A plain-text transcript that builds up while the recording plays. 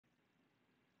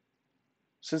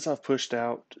Since I've pushed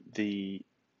out the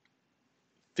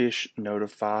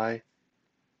Phishnotify,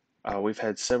 we've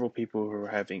had several people who are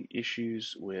having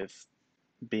issues with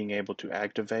being able to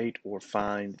activate or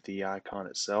find the icon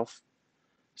itself.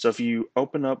 So if you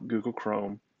open up Google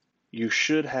Chrome, you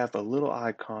should have a little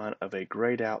icon of a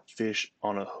grayed out fish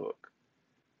on a hook.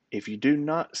 If you do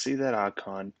not see that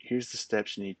icon, here's the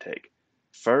steps you need to take.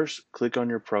 First, click on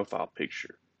your profile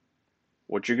picture.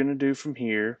 What you're going to do from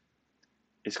here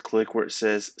is click where it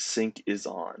says sync is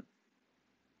on.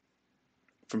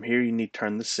 From here, you need to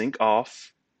turn the sync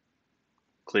off,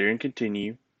 clear and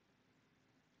continue.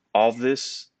 All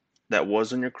this that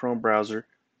was on your Chrome browser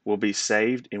will be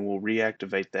saved and we'll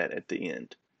reactivate that at the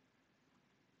end.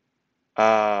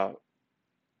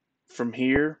 From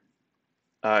here,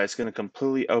 it's going to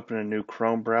completely open a new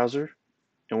Chrome browser.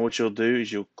 And what you'll do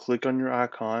is you'll click on your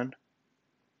icon,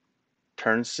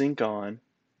 turn sync on.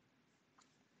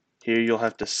 Here you'll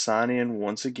have to sign in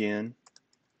once again.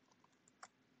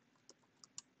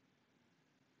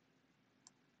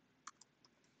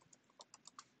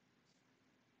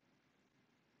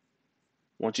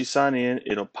 Once you sign in,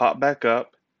 it'll pop back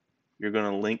up. You're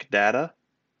going to link data.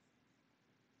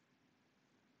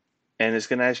 And it's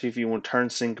going to ask you if you want to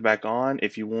turn sync back on.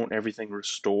 If you want everything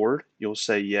restored, you'll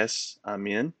say, yes, I'm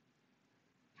in.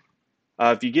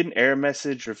 If you get an error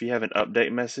message or if you have an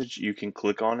update message, you can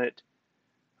click on it.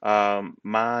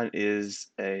 Mine is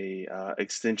a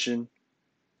extension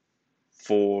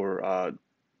for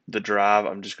the drive.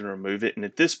 I'm just going to remove it. And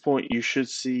at this point, you should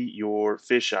see your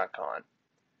fish icon.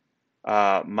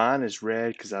 Mine is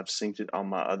red because I've synced it on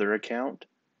my other account.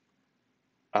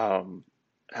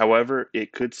 However,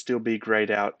 it could still be grayed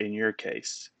out in your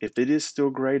case. If it is still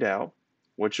grayed out,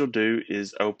 what you'll do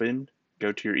is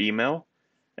go to your email,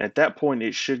 and at that point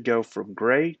it should go from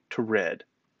gray to red.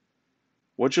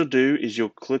 What you'll do is you'll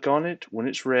click on it when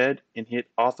it's red and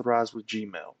hit authorize with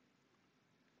Gmail.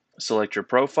 Select your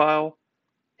profile,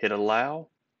 hit allow,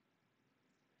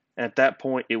 and at that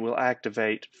point it will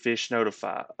activate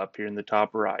Phishnotify up here in the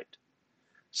top right.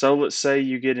 So let's say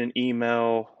you get an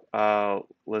email,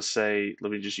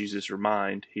 let me just use this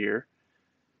remind here.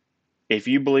 If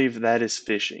you believe that is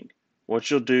phishing, what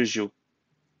you'll do is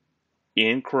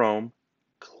in Chrome,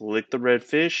 click the red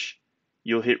fish,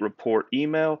 you'll hit report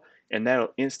email, and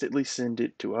that'll instantly send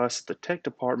it to us, the tech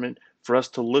department, for us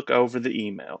to look over the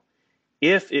email.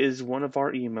 If it is one of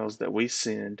our emails that we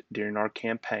send during our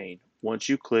campaign, once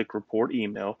you click report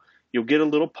email, you'll get a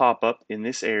little pop-up in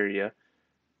this area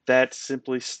that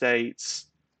simply states,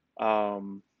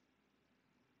 it'll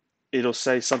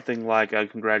say something like,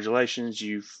 congratulations,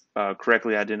 you've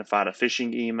correctly identified a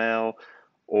phishing email,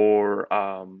 or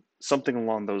something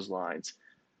along those lines.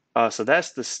 So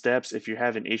that's the steps if you're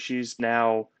having issues.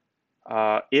 Now,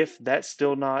 if that's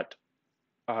still not,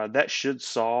 that should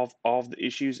solve all of the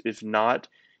issues. If not,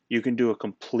 you can do a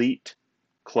complete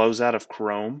closeout of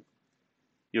Chrome.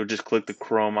 You'll just click the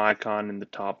Chrome icon in the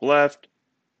top left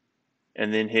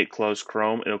and then hit close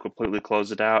Chrome. It'll completely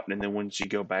close it out. And then once you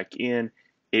go back in,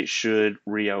 it should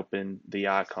reopen the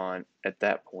icon at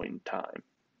that point in time.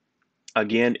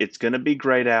 Again, it's going to be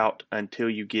grayed out until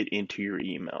you get into your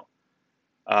email.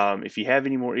 If you have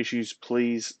any more issues,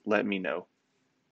 please let me know.